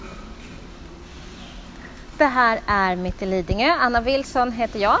Det här är Mitt i Lidingö. Anna Wilson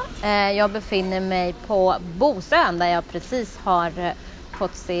heter jag. Jag befinner mig på Bosön där jag precis har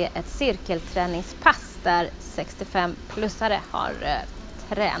fått se ett cirkelträningspass där 65-plussare har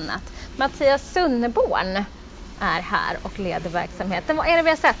tränat. Mattias Sunneborn är här och leder verksamheten. Vad är det vi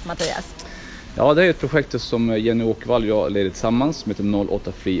har sett, Mattias? Ja, det är ett projekt som Jenny Åkervall och jag leder tillsammans som heter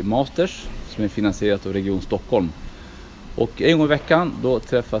 08 Free Masters som är finansierat av Region Stockholm. Och en gång i veckan då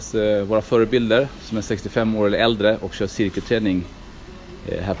träffas våra förebilder som är 65 år eller äldre och kör cirkelträning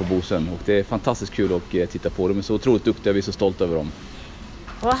här på Bosön. Och det är fantastiskt kul att titta på. De är så otroligt duktiga, vi är så stolta över dem.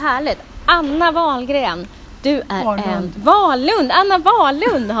 Vad härligt. Anna Wahlgren, du är Anna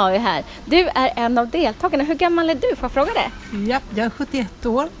Wahlund har vi här. Du är en av deltagarna. Hur gammal är du? Får jag fråga det? Ja, jag är 71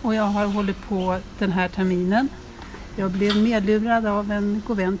 år och jag har hållit på den här terminen. Jag blev medlurad av en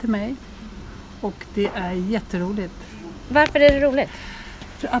god vän till mig och det är jätteroligt. Varför är det roligt?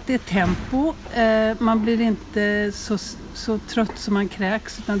 För att det är tempo. Man blir inte så trött som man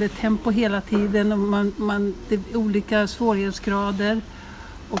kräks, utan det är tempo hela tiden och det är olika svårighetsgrader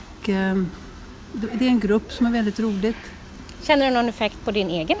och det är en grupp som är väldigt roligt. Känner du någon effekt på din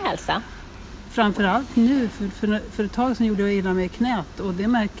egen hälsa? Framförallt nu, för ett tag sedan gjorde jag illa med knät och det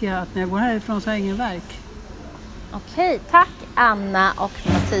märker jag att när jag går härifrån så har jag ingen värk. Okej, tack Anna och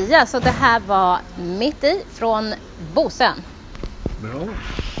Mattias. Så det här var Mitt i från Bosön. Bra.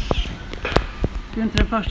 Du är inte den första